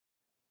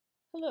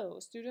Hello,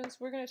 students.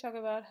 We're going to talk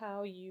about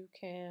how you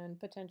can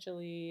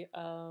potentially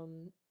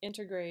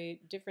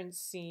integrate different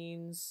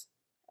scenes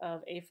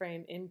of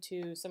A-frame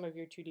into some of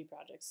your 2D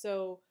projects.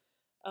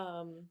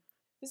 Um,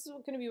 this is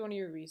going to be one of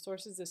your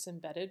resources, this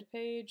embedded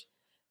page.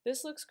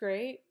 This looks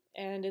great,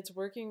 and it's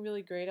working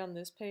really great on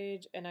this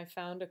page, and I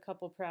found a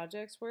couple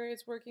projects where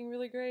it's working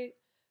really great,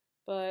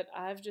 but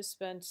I've just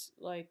spent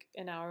like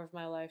an hour of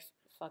my life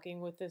fucking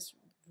with this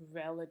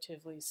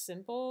relatively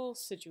simple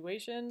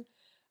situation.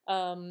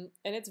 And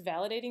it's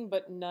validating,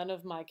 but none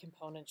of my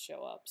components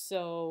show up.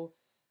 So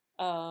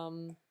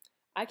um,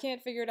 I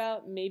can't figure it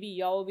out. Maybe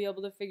y'all will be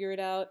able to figure it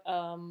out.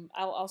 I'll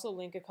also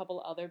link a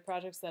couple other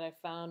projects that I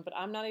found, but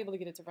I'm not able to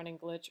get it to running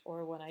glitch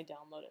or when I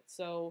download it.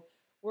 So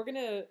I'm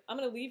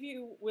gonna leave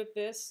you with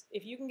this.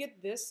 If you can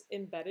get this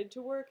embedded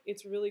to work,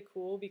 it's really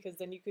cool because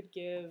then you could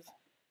give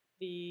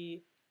the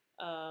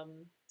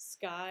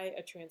sky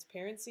a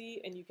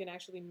transparency, and you can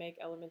actually make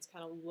elements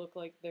kind of look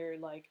like they're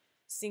like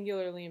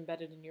singularly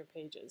embedded in your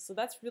pages. So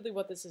that's really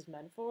what this is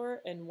meant for,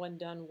 and when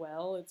done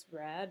well, it's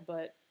rad.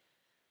 But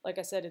like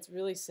I said, it's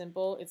really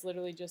simple. It's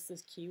literally just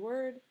this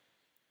keyword.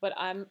 But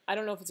I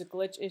don't know if it's a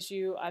glitch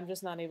issue. I'm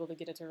just not able to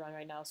get it to run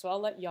right now. So I'll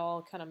let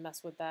y'all kind of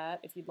mess with that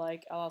if you'd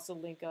like. I'll also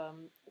link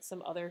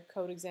some other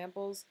code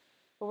examples.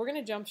 But we're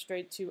gonna jump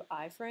straight to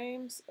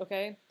iframes,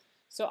 okay?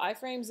 So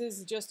iframes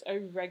is just a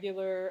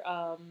regular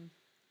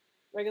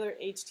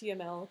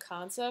HTML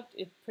concept.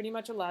 It pretty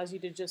much allows you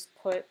to just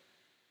put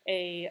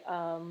a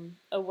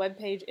web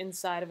page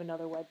inside of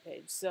another web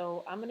page.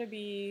 So I'm gonna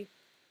be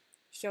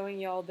showing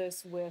y'all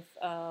this with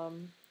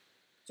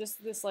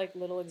just this like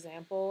little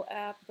example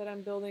app that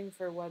I'm building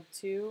for Web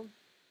 2,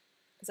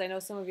 because I know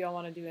some of y'all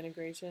want to do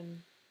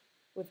integration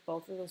with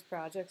both of those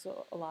projects.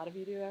 So a lot of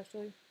you do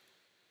actually.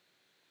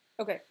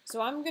 Okay,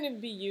 so I'm going to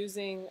be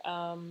using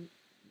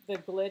the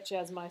glitch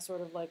as my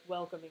sort of like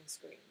welcoming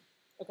screen.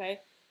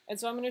 Okay, and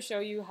so I'm going to show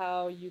you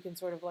how you can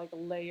sort of like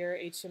layer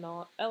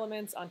HTML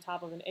elements on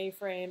top of an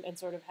A-frame and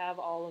sort of have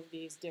all of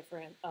these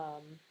different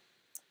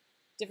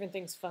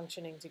things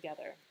functioning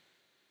together.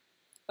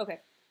 Okay,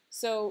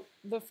 so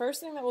the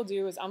first thing that we'll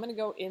do is I'm going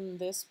to go in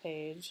this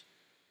page,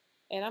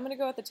 and I'm going to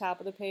go at the top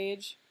of the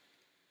page,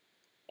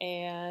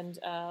 and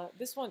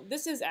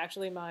this is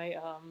actually my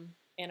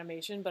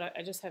animation, but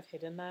I just have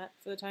hidden that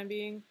for the time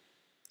being.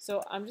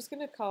 So I'm just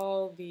going to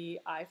call the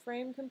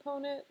iframe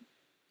component.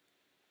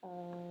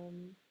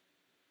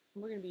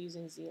 We're going to be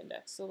using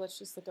z-index, so let's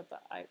just look up the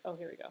oh,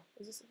 here we go.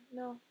 Is this,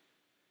 no,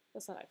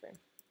 that's not iframe.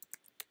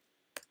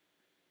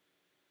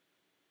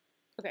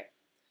 Okay,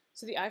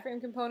 so the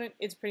iframe component,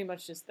 it's pretty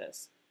much just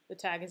this. The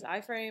tag is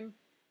iframe,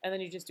 and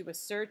then you just do a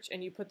search,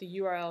 and you put the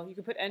URL. You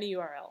can put any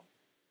URL.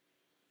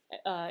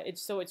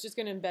 So it's just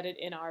going to embed it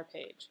in our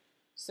page.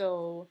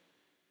 So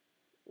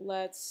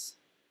let's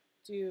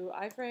do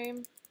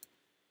iframe,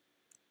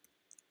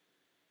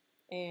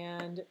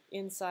 and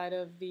inside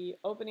of the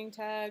opening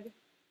tag,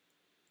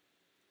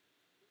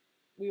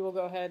 we will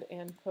go ahead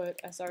and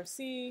put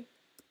src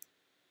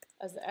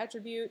as the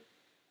attribute,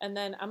 and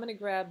then I'm going to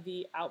grab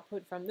the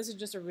output from, this is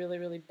just a really,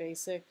 really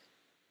basic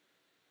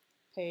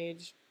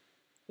page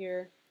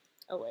here.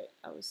 Oh wait,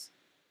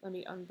 let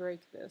me unbreak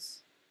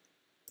this.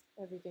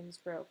 Everything's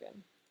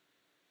broken.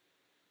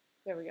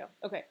 There we go.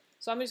 Okay,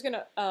 so I'm just going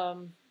to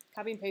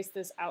copy and paste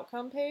this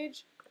outcome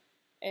page,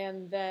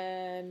 and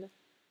then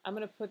I'm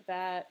going to put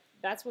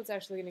that's what's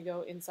actually going to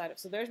go inside of.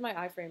 So there's my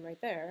iframe right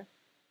there,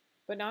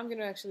 but now I'm going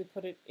to actually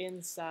put it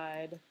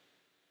inside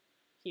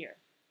here,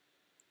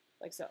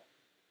 like so.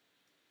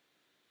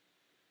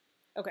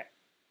 Okay,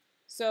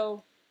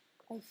 so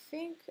I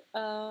think,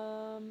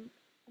 have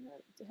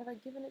I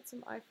given it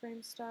some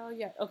iframe style?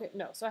 Yeah, okay,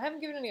 no, so I haven't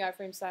given any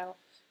iframe style.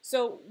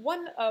 So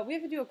we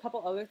have to do a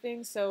couple other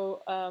things.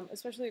 So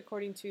especially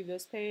according to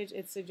this page,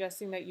 it's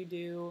suggesting that you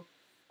do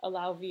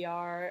allow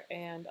VR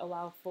and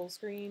allow full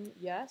screen,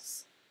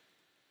 yes.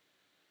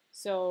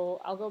 So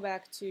I'll go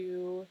back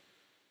to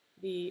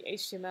the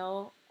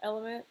HTML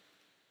element,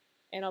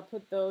 and I'll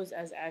put those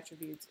as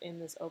attributes in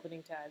this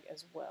opening tag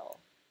as well.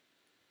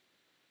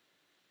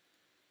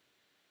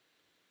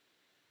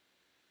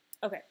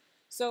 Okay,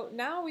 so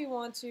now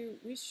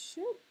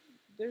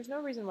there's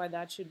no reason why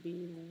that should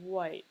be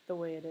white the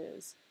way it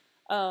is.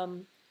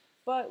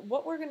 But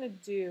what we're gonna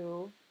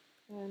do,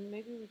 and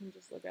maybe we can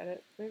just look at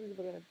it, maybe we can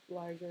look at it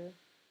larger.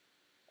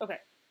 Okay,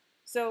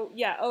 so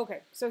yeah, okay,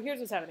 so here's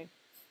what's happening.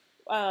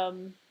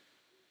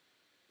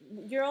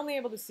 You're only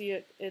able to see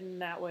it in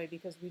that way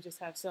because we just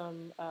have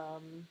some,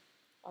 on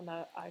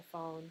the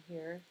iPhone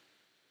here.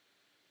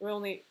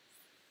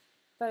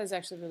 That is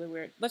actually really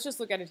weird. Let's just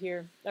look at it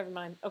here, never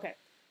mind. Okay.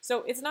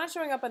 So it's not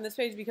showing up on this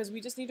page because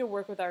we just need to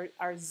work with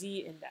our Z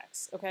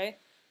index, okay?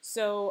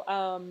 So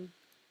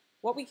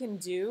what we can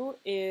do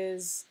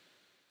is,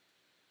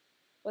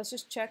 let's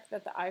just check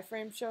that the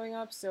iframe's showing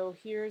up. So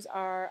here's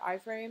our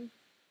iframe,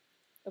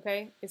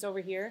 okay? It's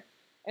over here.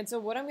 And so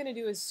what I'm gonna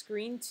do is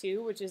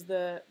screen2, which is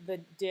the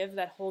div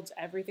that holds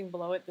everything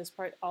below it, this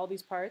part, all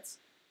these parts.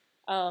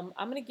 I'm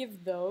gonna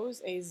give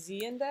those a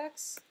Z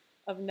index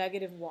of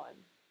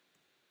 -1.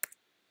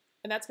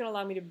 and that's going to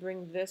allow me to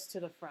bring this to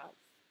the front.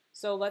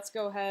 So let's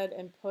go ahead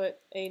and put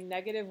a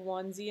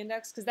 -1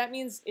 z-index, because that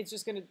means it's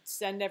just going to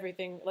send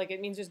everything, like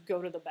it means just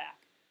go to the back.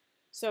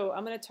 So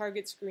I'm going to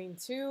target screen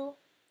 2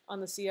 on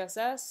the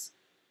CSS,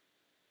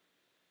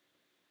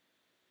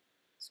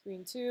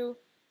 screen 2,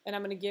 and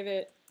I'm going to give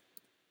it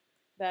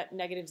that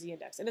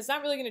 -z-index. And it's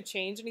not really going to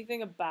change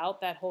anything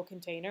about that whole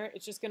container.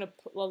 It's just going to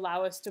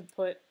allow us to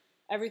put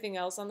everything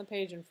else on the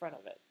page in front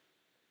of it.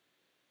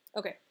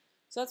 Okay,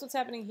 so that's what's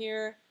happening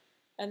here.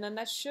 And then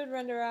that should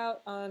render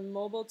out on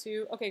mobile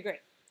too. Okay, great.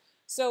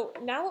 So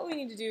now what we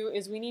need to do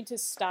is we need to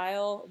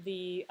style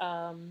the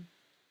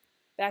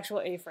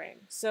actual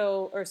A-frame.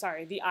 So, or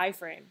sorry, the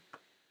iframe.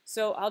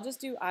 So I'll just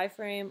do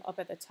iframe up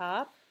at the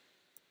top.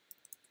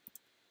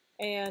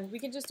 And we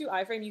can just do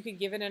iframe. You could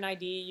give it an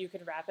ID. You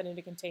could wrap it in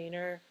a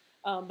container.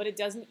 But it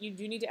doesn't, you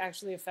do need to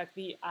actually affect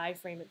the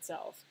iframe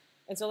itself.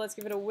 And so let's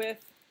give it a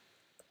width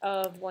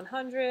of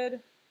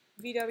 100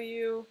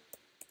 VW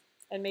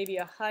and maybe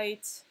a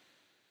height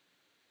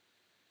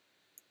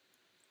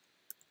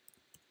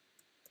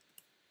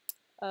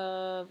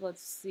of,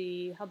 let's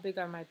see, how big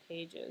are my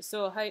pages?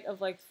 So a height of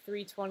like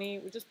 320,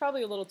 which is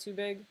probably a little too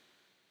big,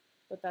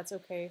 but that's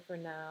okay for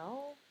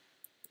now.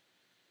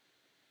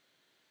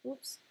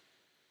 Oops.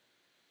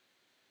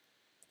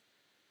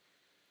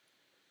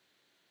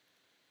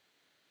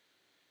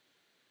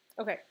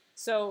 Okay,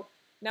 so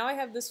now I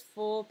have this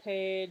full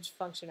page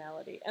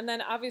functionality. And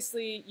then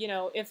obviously, you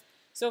know, if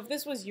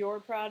this was your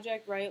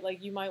project, right,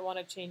 like you might want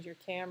to change your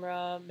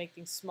camera, make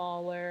things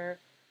smaller,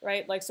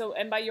 right? Like, so,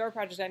 and by your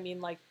project, I mean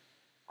like,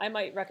 I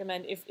might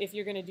recommend if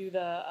you're going to do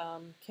the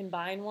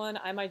combine one,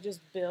 I might just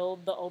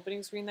build the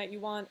opening screen that you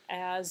want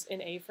as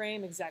an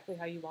A-frame, exactly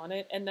how you want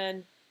it. And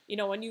then, you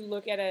know, when you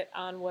look at it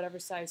on whatever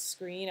size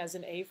screen as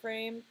an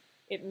A-frame,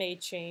 it may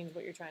change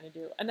what you're trying to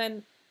do. And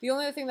then the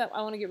only other thing that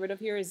I want to get rid of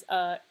here is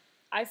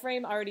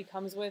iframe already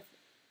comes with,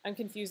 I'm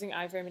confusing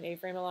iframe and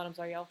A-frame a lot, I'm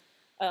sorry, y'all.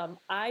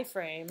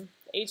 iframe,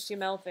 the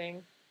HTML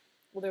thing,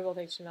 well, they're both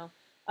HTML.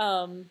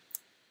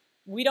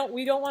 We don't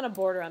want a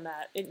border on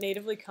that. It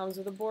natively comes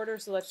with a border,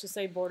 so let's just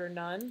say border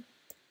none.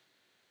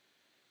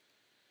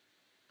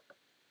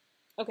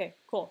 Okay,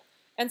 cool.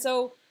 And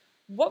so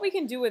what we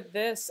can do with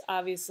this,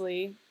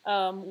 obviously,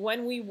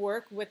 when we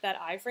work with that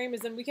iframe,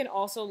 is then we can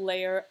also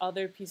layer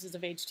other pieces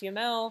of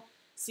HTML,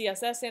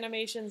 CSS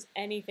animations,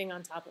 anything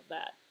on top of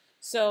that.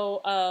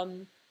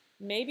 So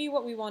maybe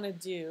what we want to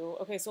do,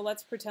 okay, so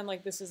let's pretend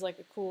like this is like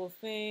a cool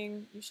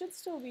thing. You should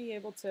still be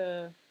able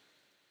to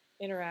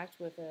interact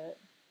with it.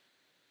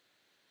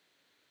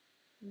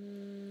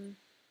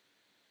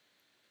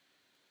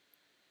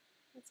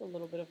 That's a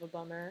little bit of a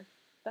bummer.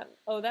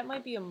 That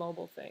might be a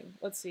mobile thing.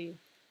 Let's see.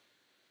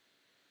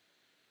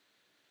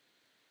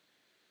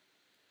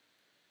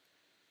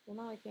 Well,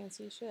 now I can't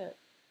see shit.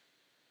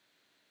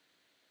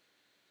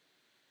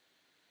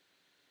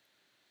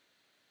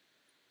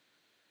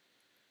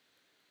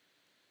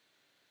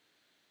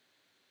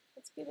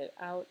 Let's get it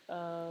out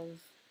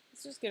of,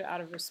 let's just get it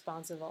out of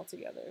responsive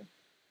altogether.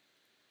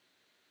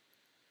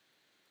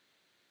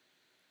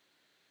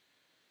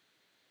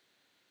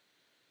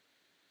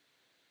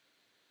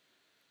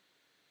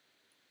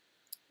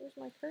 Where's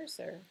my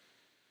cursor?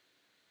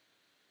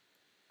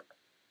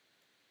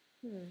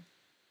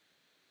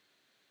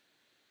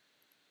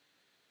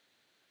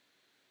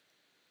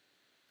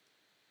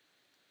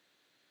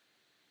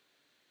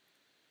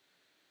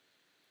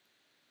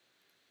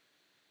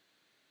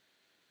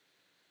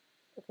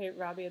 Okay,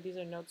 Rabia, these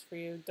are notes for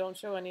you. Don't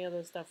show any of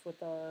this stuff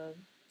with a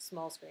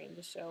small screen.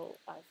 Just show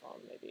iPhone,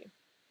 maybe.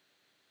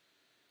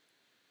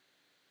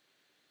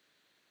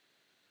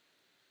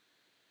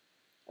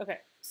 Okay,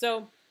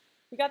 so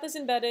we got this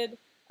embedded.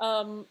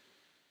 Our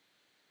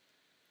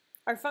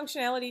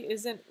functionality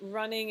isn't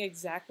running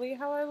exactly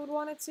how I would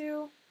want it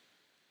to.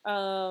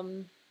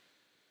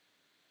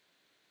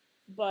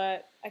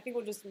 But I think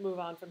we'll just move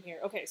on from here.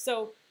 Okay,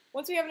 so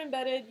once we have it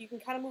embedded, you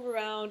can kind of move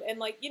around and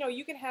like, you know,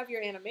 you can have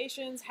your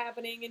animations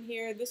happening in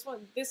here. This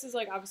is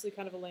like obviously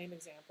kind of a lame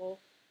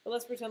example, but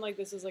let's pretend like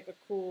this is like a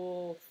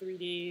cool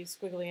 3D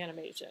squiggly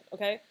animation,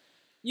 okay?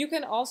 You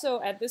can also,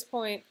 at this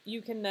point,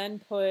 you can then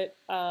put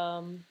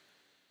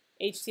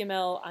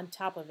HTML on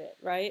top of it,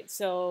 right?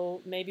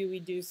 So maybe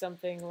we do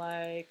something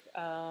like,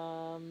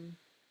 oh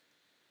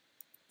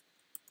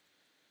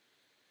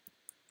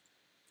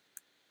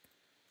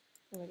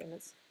my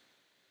goodness.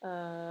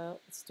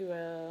 Let's do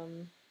a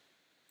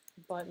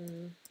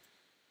button.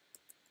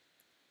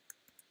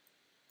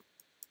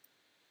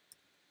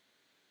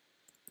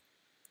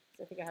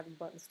 I think I have a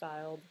button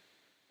styled.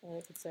 And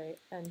I could say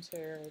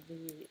enter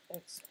the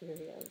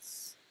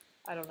experience.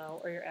 I don't know,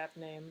 or your app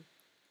name.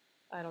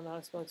 I don't know how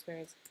to spell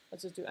experience.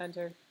 Let's just do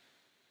enter.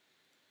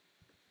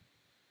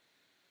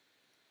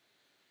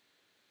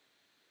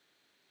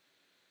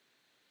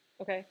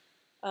 Okay.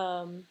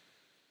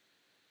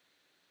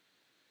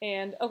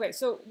 And okay,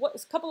 so a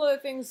couple other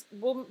things,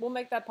 we'll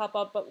make that pop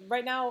up, but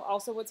right now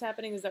also what's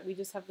happening is that we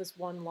just have this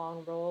one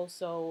long roll,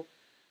 so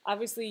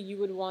obviously you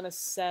would want to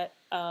set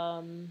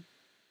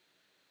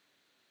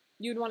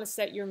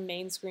your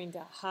main screen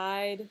to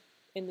hide,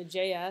 in the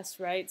JS,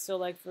 right? So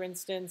like for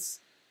instance,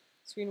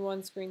 screen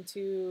 1, screen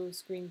 2,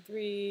 screen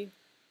 3,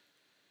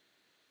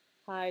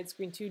 hide,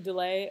 screen 2,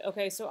 delay.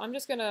 Okay, so I'm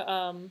just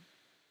gonna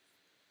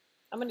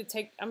I'm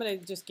gonna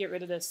just get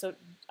rid of this so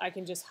I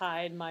can just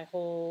hide my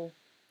whole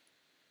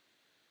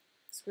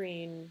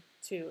screen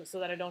 2 so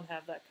that I don't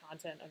have that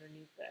content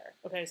underneath there.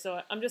 Okay,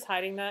 so I'm just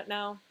hiding that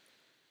now.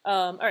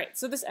 All right,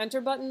 so this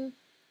enter button,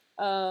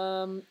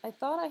 I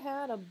thought I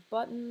had a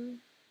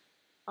button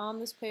on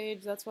this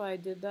page. That's why I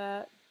did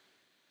that.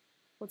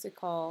 What's it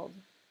called?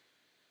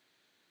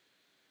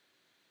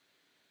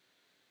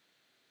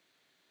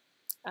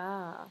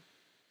 Ah,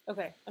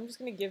 okay. I'm just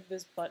gonna give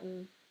this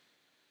button.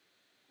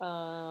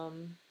 No,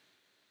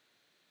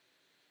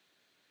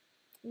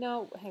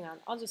 hang on.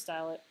 I'll just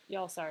style it.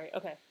 Y'all, sorry.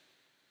 Okay.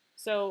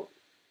 So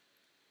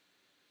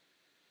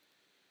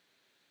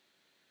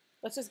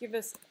let's just give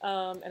this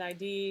an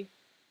ID,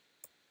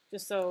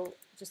 just to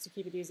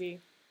keep it easy.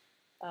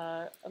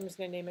 I'm just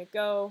gonna name it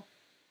Go.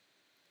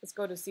 Let's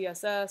go to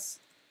CSS.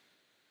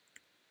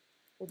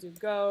 We'll do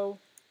Go.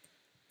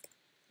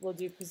 We'll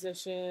do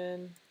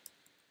position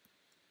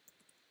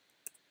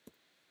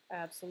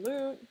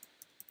absolute.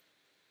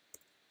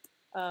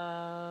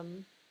 I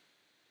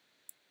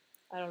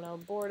don't know,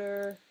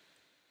 border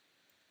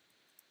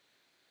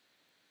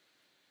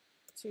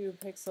 2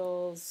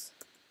 pixels,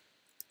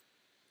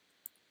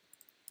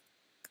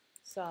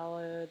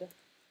 solid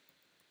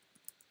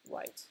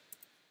white.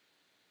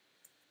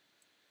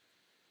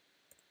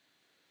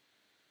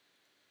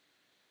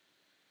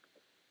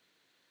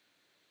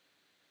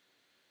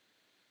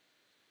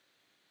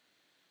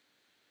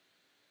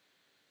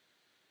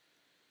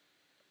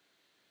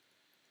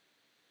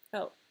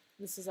 Oh,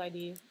 this is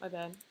ID, my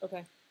bad.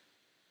 Okay.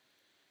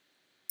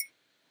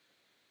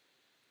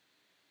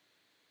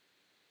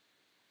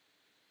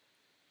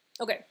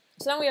 Okay,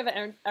 so now we have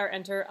our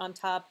enter on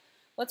top.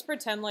 Let's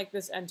pretend like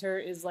this enter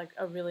is like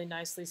a really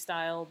nicely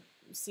styled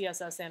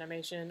CSS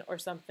animation or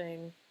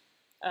something.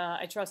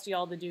 I trust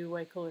y'all to do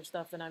way cooler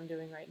stuff than I'm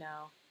doing right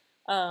now.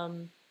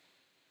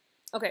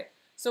 Okay,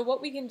 so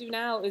what we can do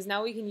now is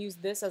we can use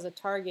this as a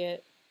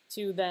target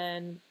to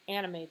then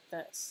animate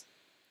this.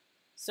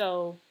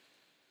 So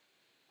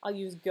I'll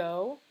use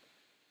Go.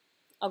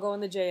 I'll go in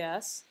the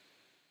JS,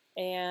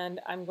 and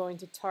I'm going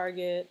to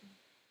target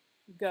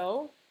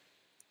Go.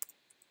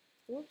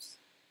 Oops.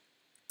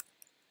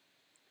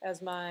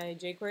 As my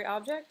jQuery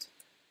object.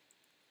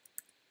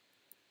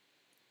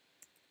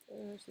 So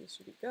this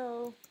should be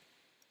Go.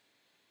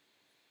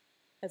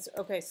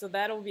 Okay, so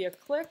that'll be a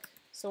click.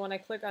 So when I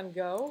click on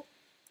Go,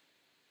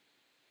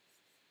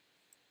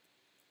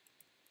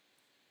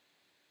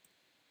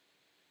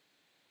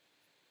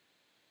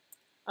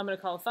 I'm going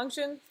to call a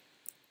function.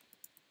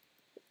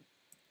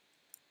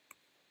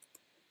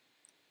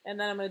 And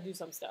then I'm going to do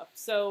some stuff.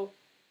 So,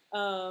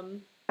 I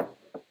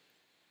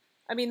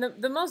mean,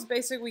 the most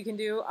basic we can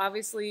do,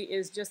 obviously,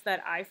 is just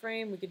that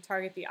iframe. We can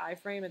target the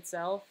iframe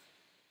itself.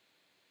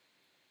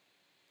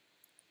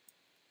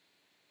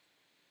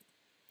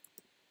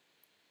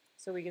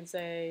 So we can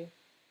say,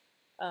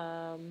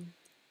 iframe.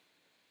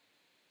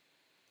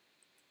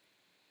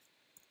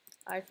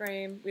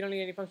 We don't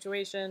need any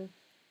punctuation.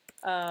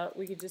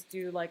 We could just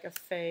do like a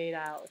fade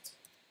out.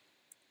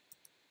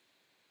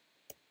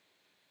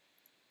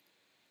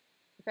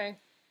 Okay.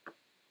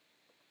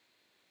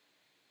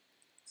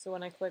 So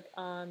when I click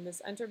on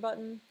this enter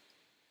button,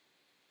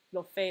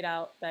 it'll fade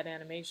out that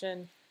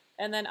animation.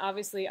 And then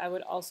obviously I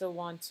would also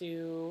want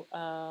to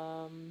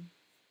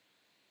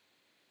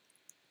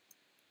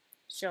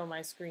show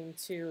my screen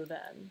 2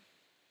 then.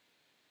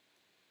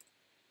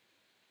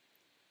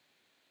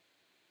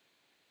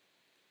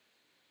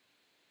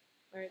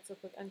 All right, so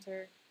click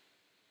enter.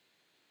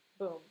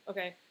 Boom.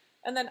 Okay.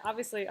 And then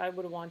obviously I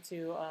would want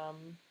to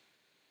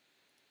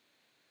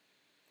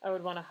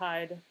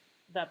hide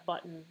that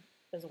button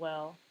as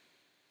well.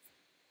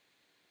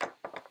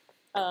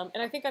 And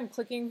I think I'm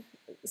clicking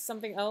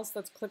something else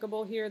that's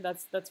clickable here.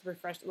 That's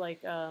refreshed,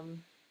 like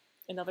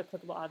another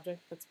clickable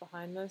object that's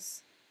behind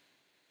this.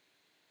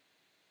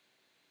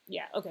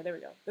 Yeah. Okay. There we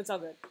go. That's all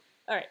good.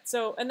 All right.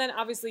 So and then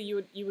obviously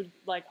you would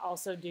like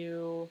also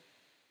do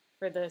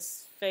for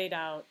this fade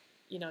out.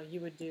 You know,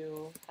 you would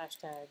do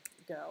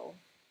 #go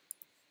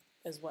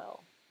as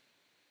well,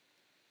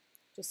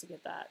 just to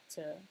get that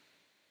to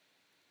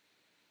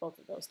both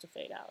of those to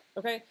fade out.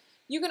 Okay.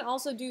 You can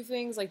also do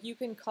things like you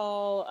can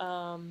call,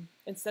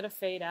 instead of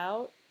fade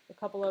out, a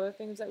couple other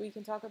things that we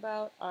can talk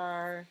about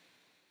are,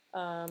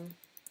 oh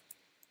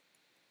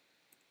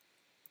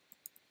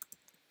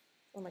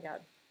my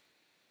god,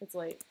 it's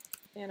late,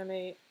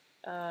 animate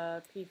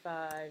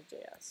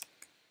P5.js.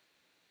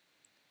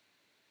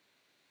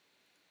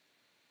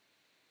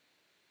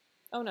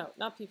 Oh no,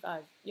 not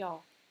P5,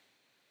 y'all,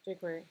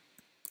 jQuery.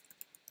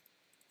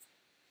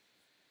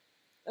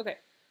 Okay,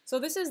 so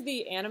this is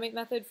the animate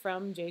method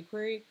from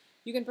jQuery.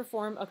 You can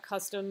perform a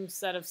custom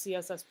set of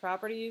CSS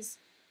properties.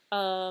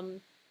 The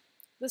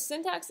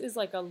syntax is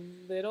like a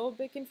little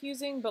bit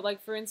confusing, but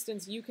like for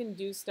instance, you can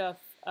do stuff.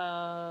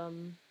 Here,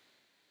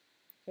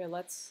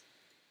 let's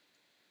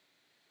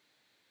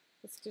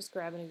Let's just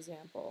grab an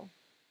example.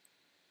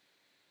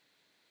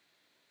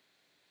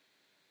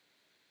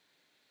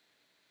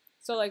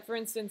 So like for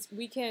instance,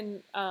 we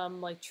can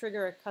like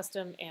trigger a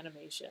custom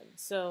animation.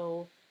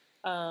 So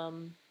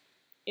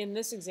in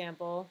this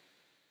example,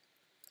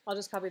 I'll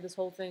just copy this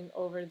whole thing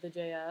over to the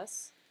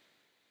JS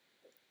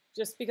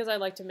just because I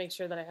like to make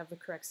sure that I have the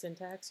correct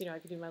syntax. You know, I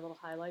can do my little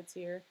highlights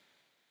here.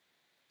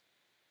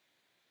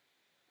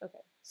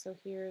 Okay, so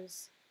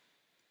here's,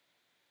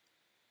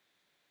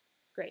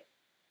 great.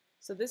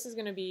 So this is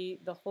going to be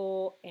the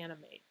whole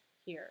animate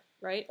here,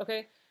 right?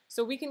 Okay,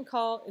 so we can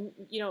call,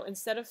 you know,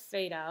 instead of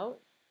fade out,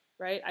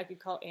 right, I could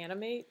call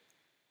animate.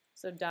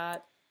 So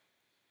dot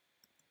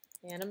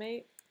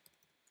animate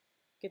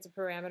gets a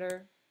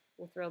parameter.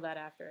 We'll throw that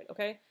after it,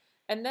 okay?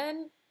 And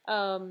then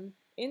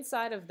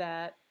inside of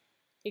that,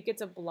 it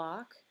gets a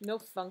block, no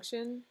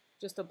function,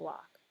 just a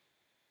block,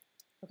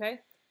 okay?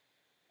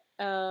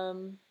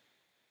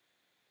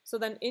 So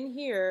then in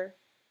here,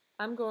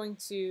 I'm going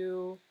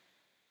to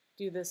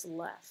do this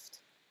left.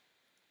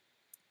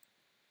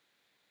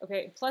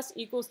 Okay, plus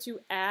equals to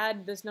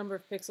add this number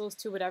of pixels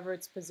to whatever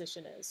its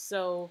position is.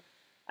 So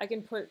I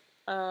can put,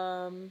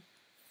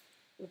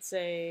 let's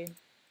say,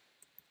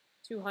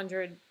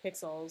 200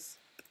 pixels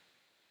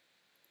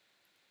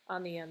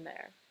on the end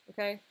there,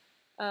 okay?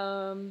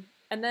 And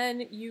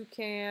then you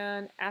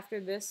can, after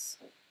this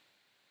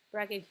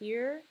bracket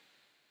here,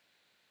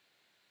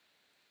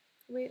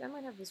 wait, I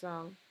might have this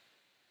wrong.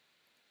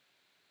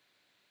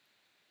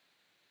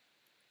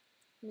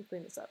 Let me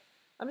clean this up.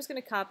 I'm just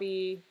going to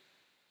copy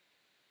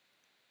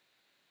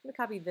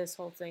this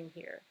whole thing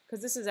here,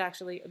 because this is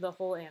actually the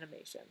whole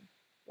animation,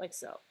 like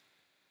so.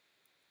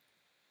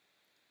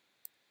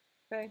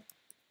 Okay.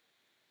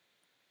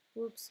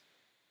 Whoops.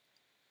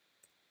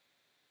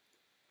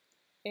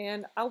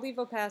 And I'll leave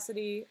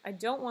opacity. I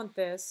don't want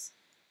this.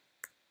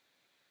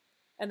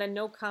 And then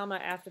no comma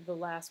after the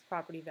last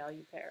property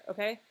value pair,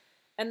 okay?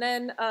 And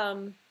then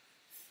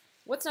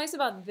what's nice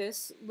about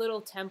this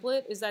little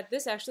template is that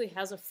this actually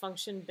has a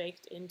function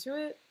baked into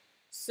it.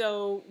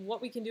 So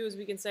what we can do is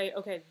we can say,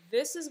 okay,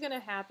 this is going to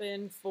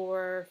happen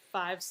for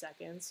 5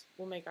 seconds.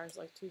 We'll make ours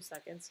like 2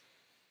 seconds.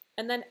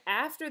 And then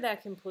after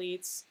that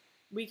completes,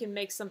 we can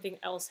make something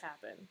else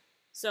happen.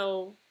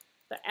 So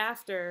the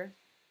after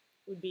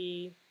would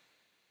be,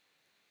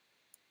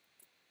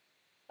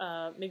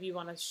 maybe you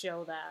want to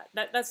show that.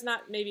 That's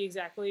not maybe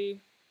exactly,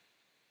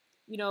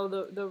 you know,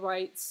 the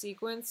right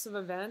sequence of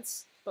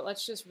events, but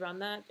let's just run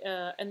that.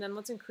 And then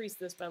let's increase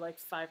this by like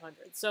 500.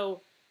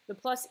 So the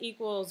plus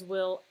equals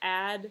will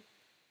add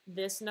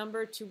this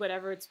number to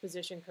whatever its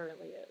position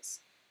currently is.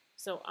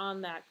 So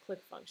on that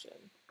click function,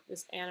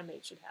 this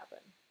animate should happen.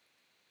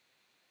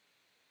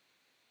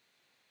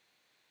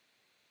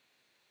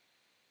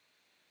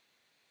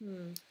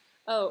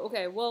 Oh,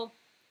 okay. Well,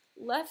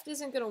 left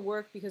isn't going to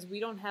work because we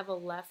don't have a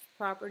left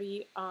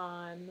property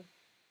on,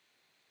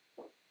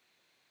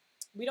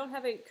 we don't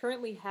have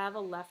currently have a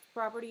left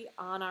property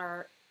on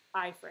our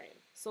iframe.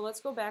 So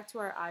let's go back to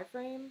our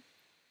iframe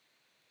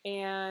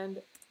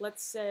and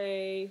let's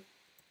say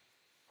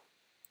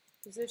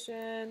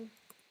position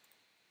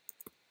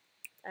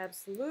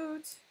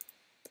absolute,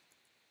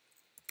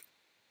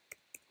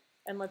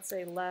 and let's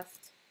say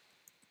left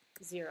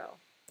 0.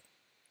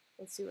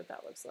 Let's see what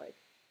that looks like.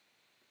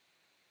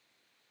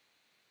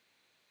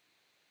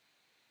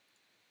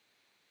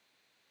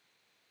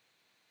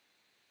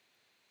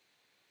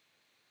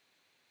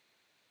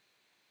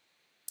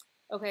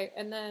 Okay,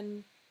 and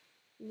then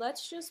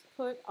let's just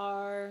put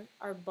our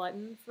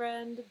button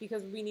friend,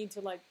 because we need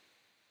to like,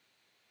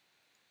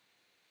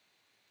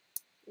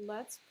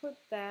 let's put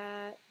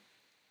that,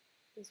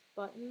 this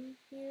button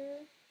here.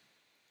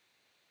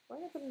 Why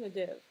did I put in a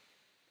div?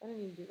 I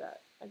didn't need to do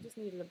that. I just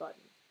needed a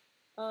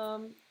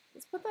button.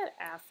 Let's put that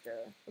after.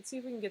 Let's see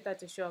if we can get that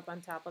to show up on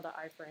top of the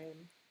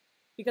iframe.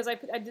 Because I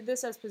did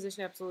this as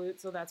position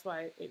absolute, so that's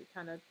why it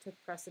kind of took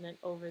precedent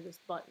over this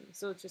button.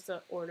 So it's just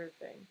an order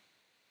thing.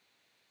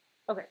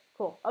 Okay,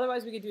 cool.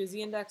 Otherwise, we could do a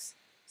z-index.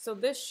 So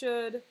this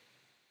should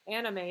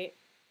animate,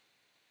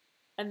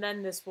 and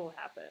then this will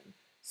happen.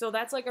 So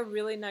that's like a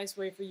really nice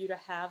way for you to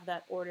have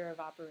that order of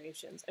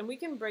operations. And we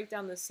can break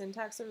down the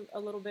syntax a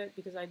little bit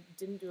because I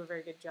didn't do a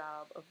very good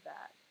job of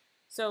that.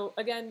 So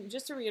again,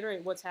 just to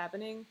reiterate what's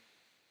happening,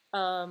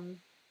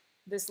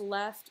 this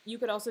left, you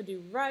could also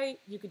do right,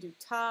 you could do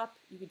top,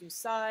 you could do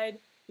side,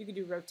 you could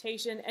do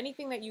rotation.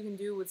 Anything that you can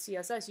do with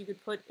CSS, you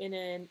could put in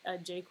a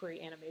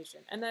jQuery animation.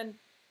 And then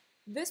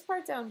this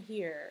part down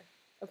here,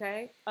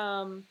 okay,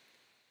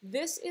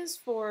 this is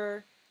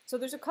for, so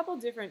there's a couple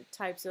different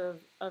types of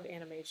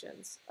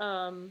animations.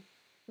 Let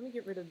me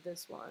get rid of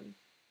this one.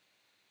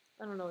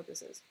 I don't know what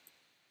this is.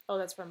 Oh,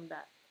 that's from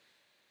that.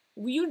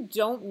 You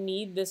don't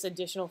need this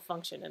additional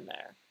function in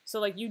there. So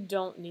like you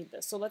don't need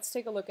this. So let's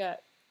take a look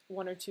at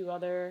one or two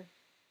other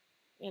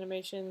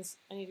animations.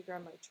 I need to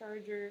grab my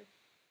charger.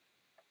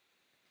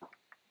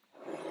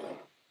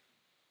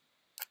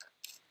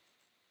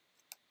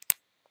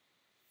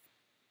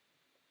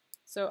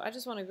 So I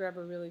just want to grab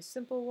a really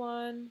simple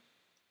one.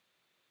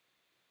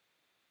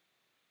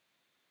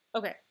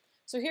 Okay,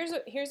 So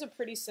here's a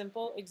pretty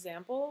simple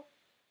example.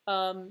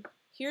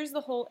 Here's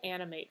the whole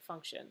animate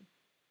function.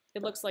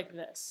 It looks like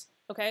this,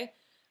 okay?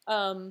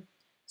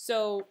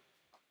 So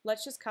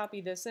let's just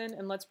copy this in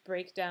and let's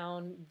break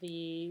down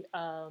the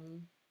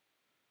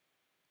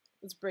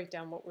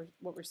what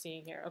we're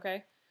seeing here,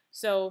 okay?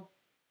 So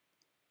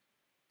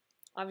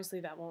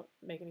obviously that won't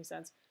make any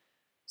sense.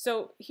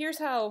 So here's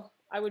how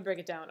I would break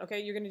it down,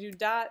 okay? You're gonna do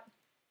dot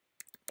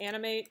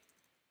animate.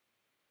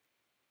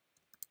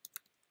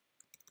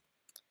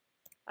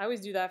 I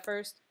always do that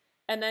first.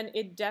 And then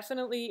it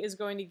definitely is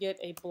going to get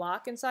a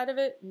block inside of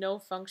it, no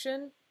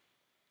function,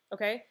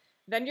 okay?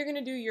 Then you're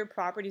gonna do your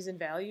properties and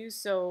values.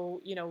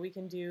 So, you know, we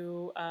can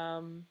do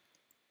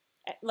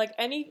like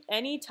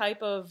any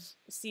type of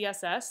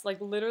CSS,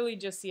 like literally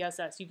just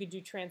CSS. You could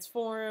do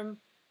transform,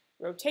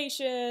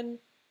 rotation,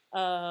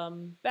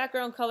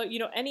 background color, you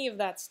know, any of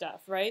that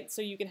stuff, right?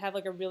 So you can have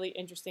like a really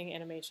interesting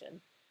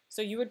animation.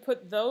 So you would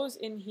put those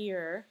in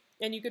here,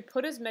 and you could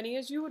put as many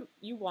as you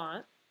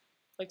want,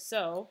 like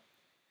so,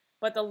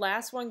 but the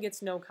last one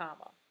gets no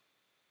comma,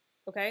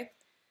 okay?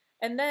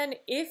 And then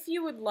if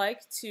you would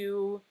like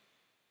to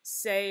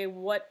say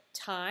what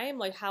time,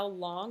 like how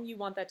long you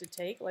want that to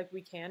take, like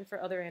we can for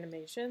other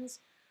animations,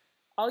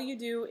 all you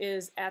do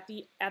is at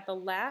the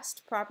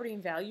last property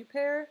and value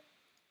pair,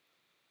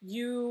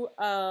 you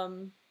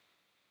oh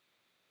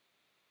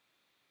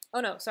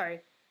no,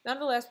 sorry, not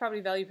the last property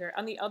value pair,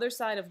 on the other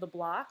side of the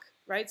block,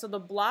 right? So the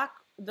block,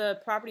 the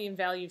property and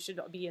value should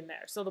be in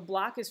there. So the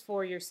block is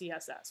for your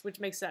CSS, which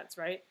makes sense,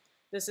 right?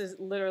 This is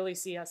literally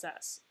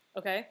CSS,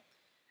 okay?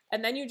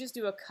 And then you just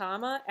do a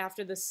comma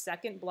after the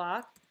second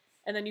block,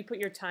 and then you put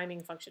your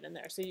timing function in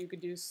there. So you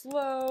could do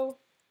slow,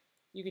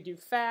 you could do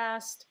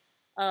fast,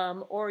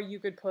 or you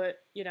could put,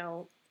 you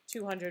know,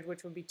 200,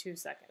 which would be 2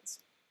 seconds,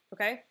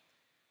 okay?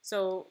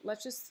 So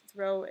let's just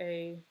throw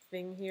a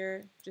thing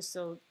here, just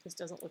so this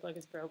doesn't look like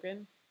it's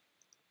broken.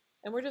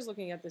 And we're just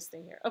looking at this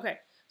thing here. Okay,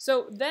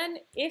 so then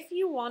if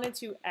you wanted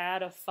to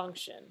add a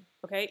function,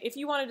 okay, if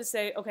you wanted to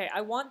say, okay,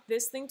 I want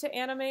this thing to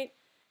animate,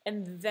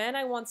 and then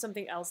I want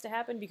something else to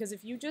happen, because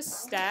if you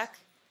just stack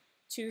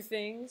two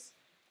things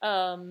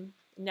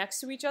next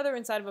to each other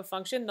inside of a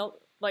function, they'll,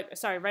 like,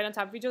 sorry, right on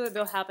top of each other,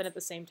 they'll happen at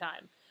the same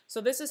time.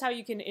 So this is how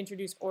you can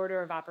introduce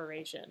order of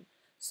operation.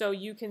 So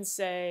you can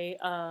say,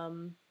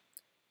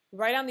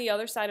 right on the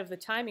other side of the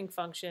timing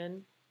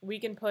function, we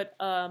can put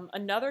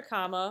another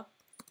comma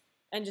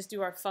and just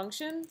do our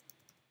function,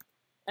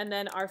 and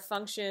then our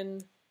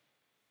function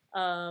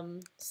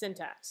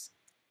syntax,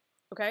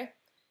 okay?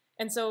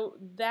 And so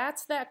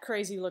that's that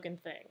crazy looking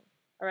thing,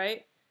 all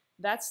right?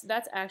 That's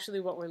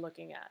actually what we're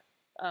looking at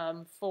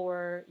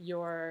for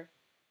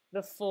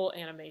the full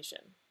animation,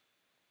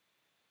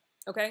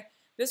 okay?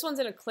 This one's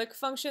in a click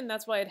function,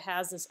 that's why it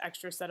has this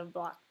extra set of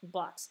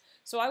blocks.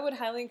 So I would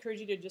highly encourage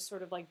you to just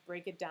sort of like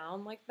break it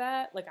down like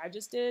that, like I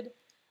just did,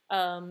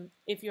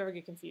 if you ever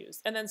get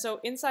confused. And then so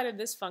inside of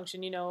this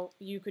function, you know,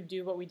 you could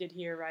do what we did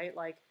here, right?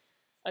 Like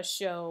a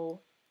show,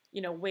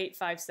 you know, wait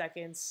 5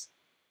 seconds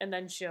and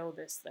then show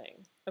this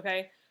thing,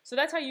 okay? So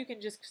that's how you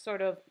can just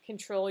sort of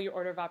control your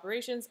order of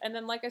operations. And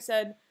then, like I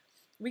said,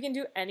 we can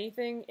do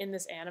anything in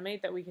this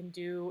animate that we can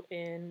do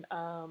in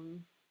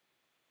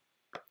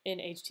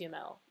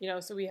HTML. You know,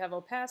 so we have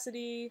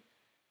opacity,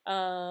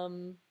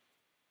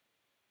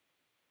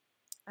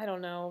 I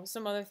don't know,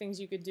 some other things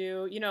you could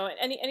do. You know,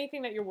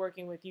 anything that you're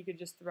working with, you could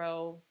just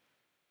throw,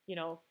 you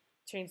know,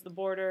 change the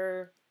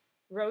border,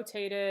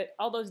 rotate it,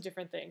 all those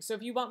different things. So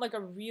if you want like a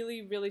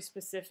really, really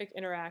specific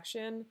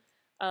interaction,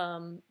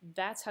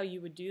 that's how you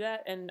would do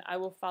that, and I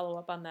will follow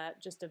up on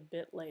that just a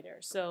bit later.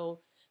 So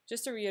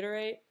just to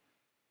reiterate,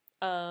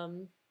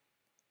 what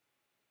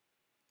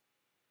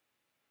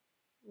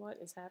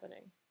is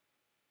happening?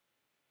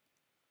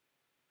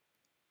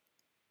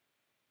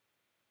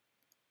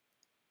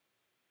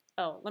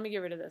 Oh, let me get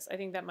rid of this. I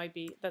think that might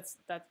be,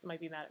 that might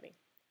be mad at me.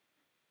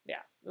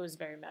 Yeah, it was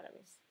very mad at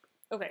me.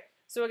 Okay,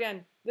 so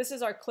again, this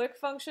is our click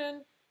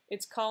function.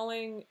 It's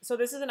calling, so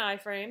this is an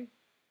iframe.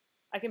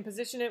 I can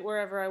position it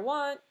wherever I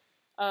want.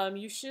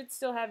 You should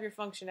still have your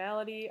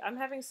functionality. I'm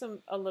having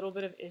a little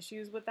bit of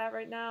issues with that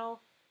right now,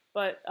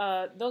 but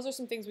those are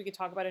some things we could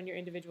talk about in your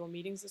individual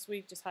meetings this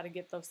week, just how to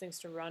get those things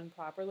to run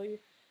properly.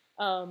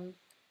 And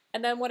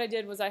then what I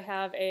did was I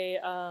have a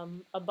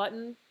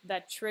button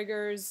that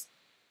triggers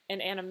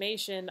an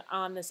animation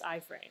on this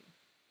iframe.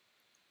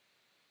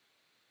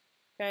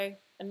 Okay,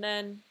 and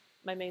then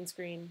my main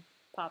screen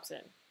pops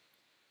in.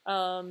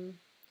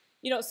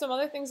 You know, some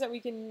other things that we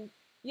can,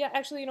 yeah,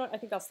 actually, you know what, I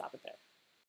think I'll stop it there.